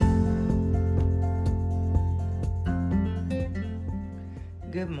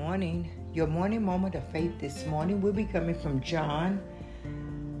Good morning. Your morning moment of faith this morning will be coming from John,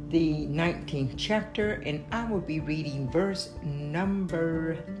 the 19th chapter, and I will be reading verse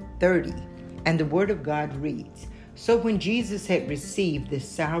number 30. And the word of God reads, "So when Jesus had received the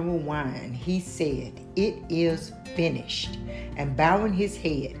sour wine, he said, 'It is finished.' And bowing his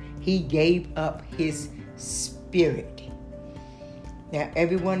head, he gave up his spirit." Now,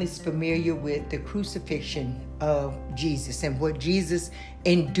 everyone is familiar with the crucifixion of Jesus and what Jesus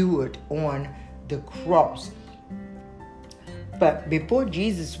endured on the cross. But before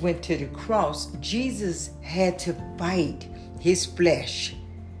Jesus went to the cross, Jesus had to fight his flesh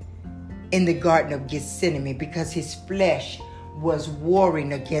in the Garden of Gethsemane because his flesh was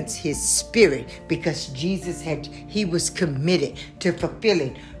warring against his spirit, because he was committed to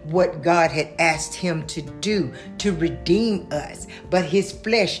fulfilling what God had asked him to do to redeem us. But his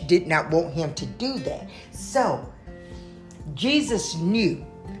flesh did not want him to do that. So Jesus knew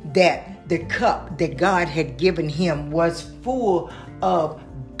that the cup that God had given him was full of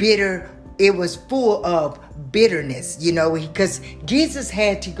bitterness, because Jesus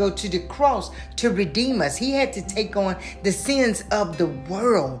had to go to the cross to redeem us. He had to take on the sins of the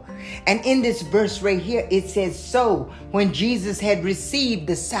world. And in this verse right here, it says, "So when Jesus had received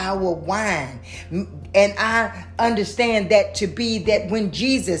the sour wine," and I understand that to be that when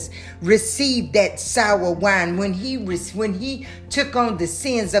Jesus received that sour wine, when he took on the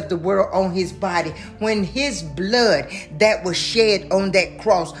sins of the world on his body, when his blood that was shed on that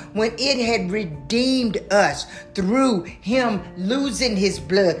cross, when it had redeemed us through him losing his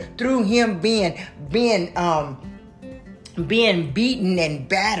blood, through him being beaten and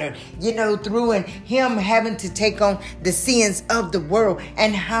battered, through him having to take on the sins of the world,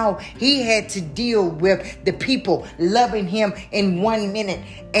 and how he had to deal with the people loving him in 1 minute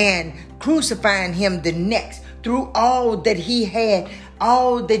and crucifying him the next, through all that he had,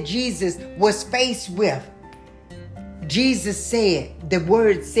 all that Jesus was faced with. Jesus said, the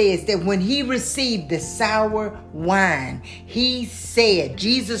word says that when he received the sour wine,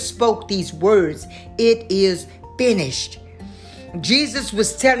 Jesus spoke these words, "It is finished." Jesus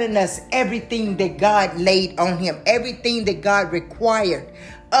was telling us everything that God laid on him, everything that God required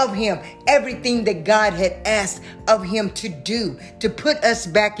of him, everything that God had asked of him to do to put us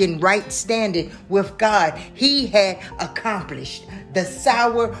back in right standing with God. He had accomplished. The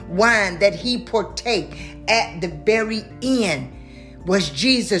sour wine that he partake at the very end was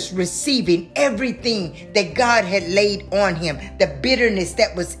Jesus receiving everything that God had laid on him. The bitterness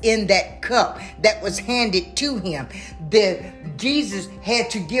that was in that cup that was handed to him. Jesus had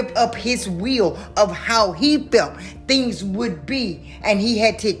to give up his will of how he felt things would be, and he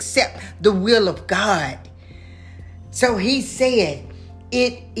had to accept the will of God. So he said,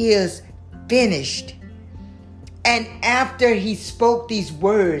 "It is finished." And after he spoke these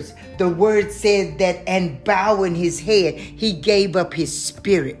words, the word said that, and bowing his head, he gave up his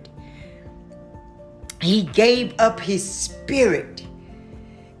spirit. He gave up his spirit.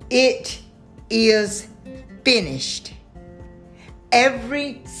 It is finished.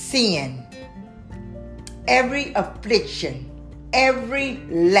 Every sin, every affliction, every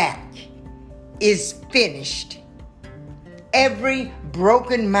lack is finished. Every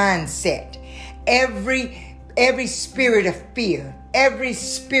broken mindset, every spirit of fear, every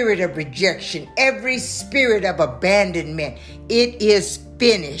spirit of rejection, every spirit of abandonment, it is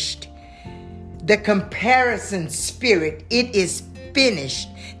finished. The comparison spirit, it is finished.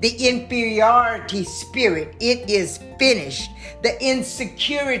 The inferiority spirit, it is finished. The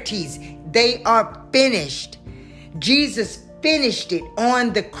insecurities, they are finished. Jesus finished it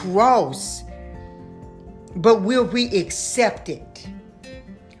on the cross. But will we accept it?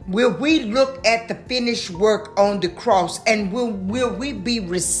 Will we look at the finished work on the cross, and will we be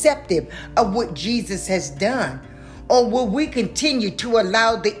receptive of what Jesus has done? Or will we continue to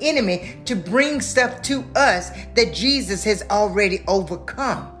allow the enemy to bring stuff to us that Jesus has already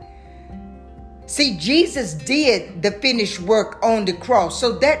overcome? See, Jesus did the finished work on the cross,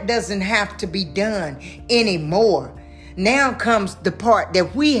 so that doesn't have to be done anymore. Now comes the part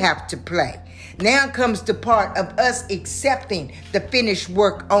that we have to play. Now comes the part of us accepting the finished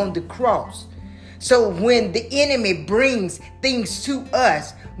work on the cross. So when the enemy brings things to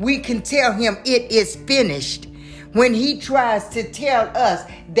us, we can tell him it is finished. When he tries to tell us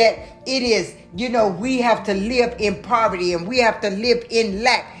that it is, we have to live in poverty and we have to live in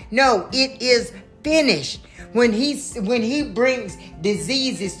lack. No, it is finished. When he brings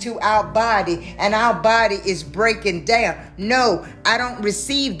diseases to our body and our body is breaking down, no, I don't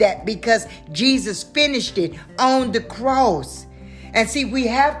receive that, because Jesus finished it on the cross. And see, we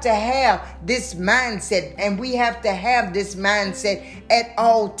have to have this mindset, and we have to have this mindset at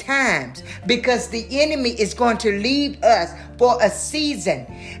all times, because the enemy is going to leave us for a season,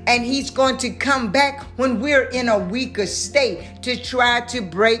 and he's going to come back when we're in a weaker state to try to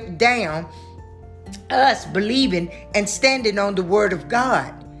break down us believing and standing on the word of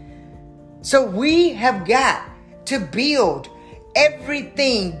God. So we have got to build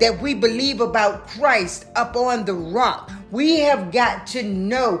everything that we believe about Christ up on the rock. We have got to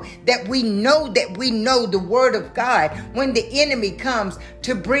know that we know the word of God when the enemy comes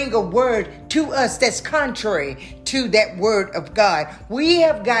to bring a word to us that's contrary to that word of God. We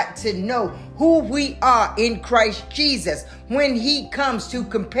have got to know who we are in Christ Jesus when he comes to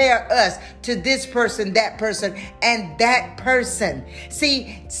compare us to this person, that person, and that person.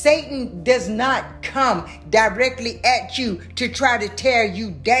 See, Satan does not come directly at you to try to tear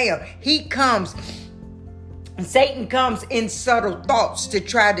you down. Satan comes in subtle thoughts to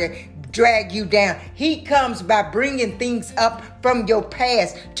try to drag you down. He comes by bringing things up from your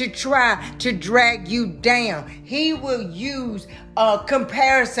past to try to drag you down. He will use a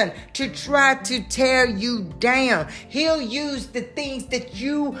comparison to try to tear you down. He'll use the things that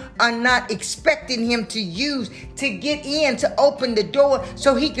you are not expecting him to use to get in, to open the door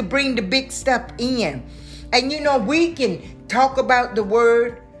so he can bring the big stuff in. And you know, we can talk about the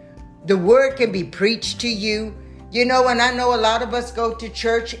word. The word can be preached to you. You know, and I know a lot of us go to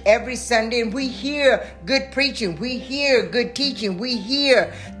church every Sunday and we hear good preaching. We hear good teaching. We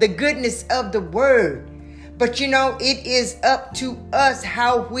hear the goodness of the word. But you know, it is up to us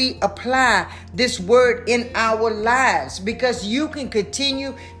how we apply this word in our lives, because you can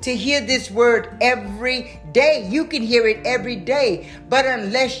continue to hear this word every day. You can hear it every day. But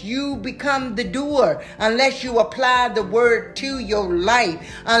unless you become the doer, unless you apply the word to your life,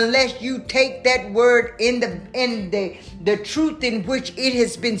 unless you take that word in the truth in which it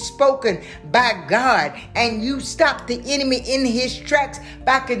has been spoken by God, and you stop the enemy in his tracks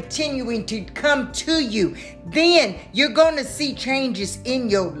by continuing to come to you, then you're going to see changes in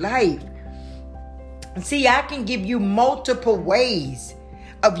your life. See, I can give you multiple ways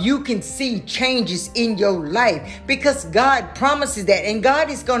of you can see changes in your life, because God promises that, and God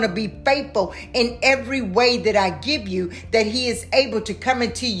is going to be faithful in every way that I give you, that he is able to come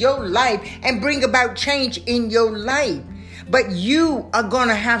into your life and bring about change in your life. But you are going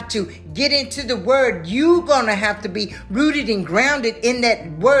to have to get into the word. You're going to have to be rooted and grounded in that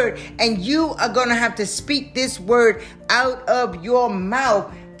word. And you are going to have to speak this word out of your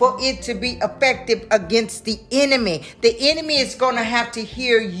mouth for it to be effective against the enemy. The enemy is going to have to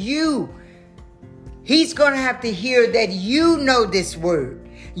hear you. He's going to have to hear that you know this word.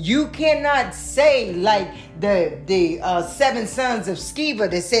 You cannot say like the 7 sons of Sceva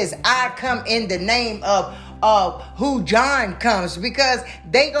that says, I come in the name of who John comes, because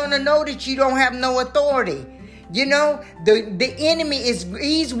they're going to know that you don't have no authority. You know, the enemy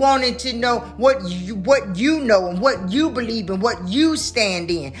he's wanting to know what you know and what you believe and what you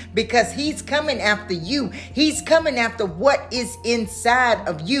stand in, because he's coming after you. He's coming after what is inside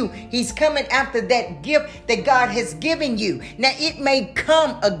of you. He's coming after that gift that God has given you. Now, it may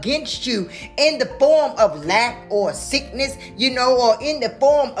come against you in the form of lack or sickness, you know, or in the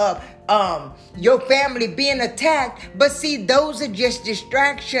form of your family being attacked. But see, those are just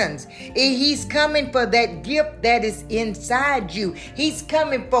distractions. He's coming for that gift that is inside you. He's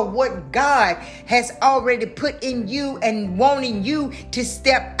coming for what God has already put in you and wanting you to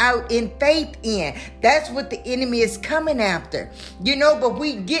step out in faith in. That's what the enemy is coming after. You know, but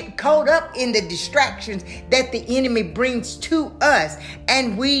we get caught up in the distractions that the enemy brings to us,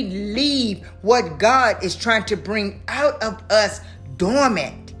 and we leave what God is trying to bring out of us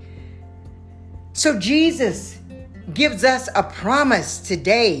dormant. So Jesus gives us a promise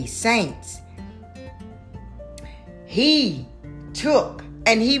today, saints. He took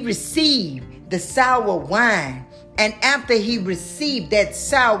and he received the sour wine. And after he received that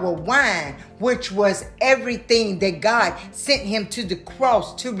sour wine, which was everything that God sent him to the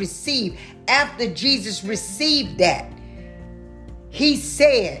cross to receive, after Jesus received that, he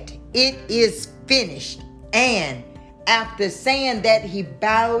said, it is finished. And after saying that, he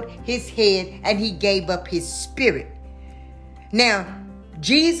bowed his head and he gave up his spirit. Now,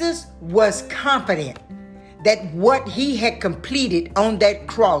 Jesus was confident that what he had completed on that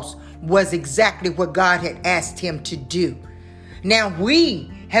cross was exactly what God had asked him to do. Now,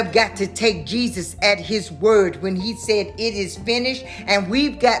 we have got to take Jesus at his word when he said it is finished, and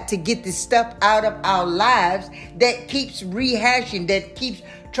we've got to get the stuff out of our lives that keeps rehashing, that keeps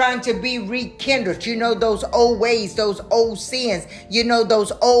trying to be rekindled. You know, those old ways, those old sins, you know,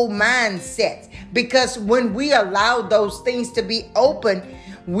 those old mindsets. Because when we allow those things to be open,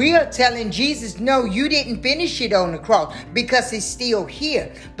 we are telling Jesus, no, you didn't finish it on the cross, because it's still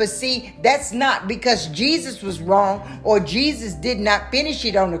here. But see, that's not because Jesus was wrong or Jesus did not finish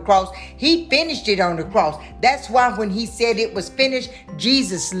it on the cross. He finished it on the cross. That's why when he said it was finished,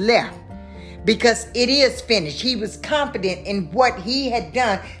 Jesus left. Because it is finished. He was confident in what he had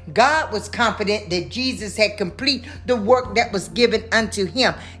done. God was confident that Jesus had completed the work that was given unto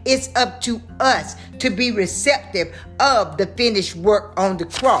him. It's up to us to be receptive of the finished work on the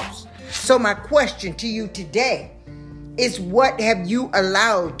cross. So my question to you today is, what have you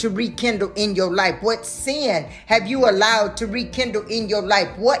allowed to rekindle in your life? What sin have you allowed to rekindle in your life?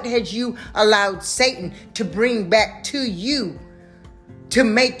 What has you allowed Satan to bring back to you to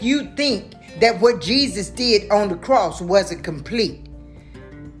make you think that what Jesus did on the cross wasn't complete?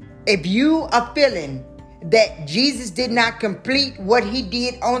 If you are feeling that Jesus did not complete what he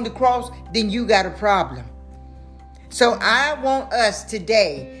did on the cross, then you got a problem. So I want us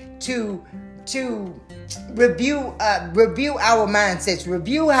today to review our mindsets,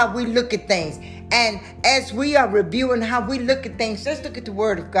 review how we look at things. And as we are reviewing how we look at things, let's look at the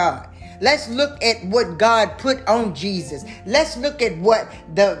Word of God. Let's look at what God put on Jesus. Let's look at what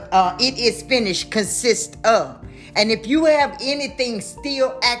the it is finished consists of. And if you have anything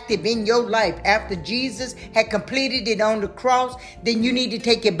still active in your life after Jesus had completed it on the cross, then you need to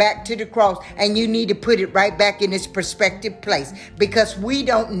take it back to the cross and you need to put it right back in its prospective place, because we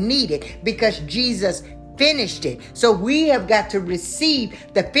don't need it, because Jesus finished it. So we have got to receive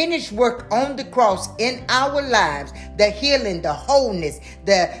the finished work on the cross in our lives, the healing, the wholeness,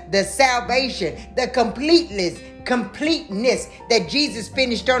 the salvation, the completeness that Jesus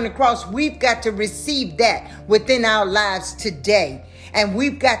finished on the cross. We've got to receive that within our lives today. And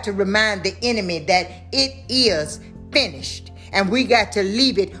we've got to remind the enemy that it is finished. And we got to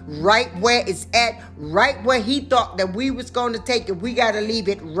leave it right where it's at, right where he thought that we was going to take it. We got to leave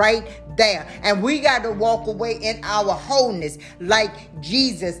it right there. And we got to walk away in our wholeness like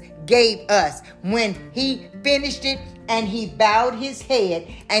Jesus gave us when he finished it and he bowed his head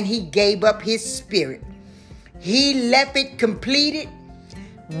and he gave up his spirit. He left it completed.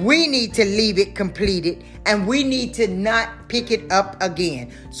 We need to leave it completed, and we need to not pick it up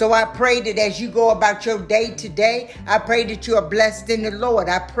again. So I pray that as you go about your day today, I pray that you are blessed in the Lord.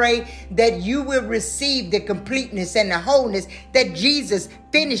 I pray that you will receive the completeness and the wholeness that Jesus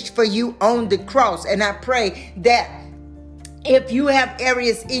finished for you on the cross. And I pray that if you have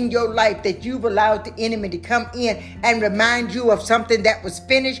areas in your life that you've allowed the enemy to come in and remind you of something that was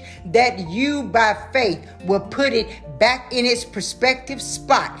finished, that you by faith will put it back in its prospective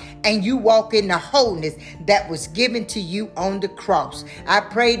spot and you walk in the wholeness that was given to you on the cross. I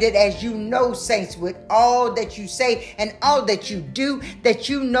pray that as you know, saints, with all that you say and all that you do, that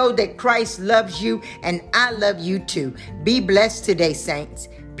you know that Christ loves you and I love you too. Be blessed today, saints.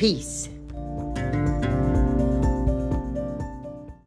 Peace.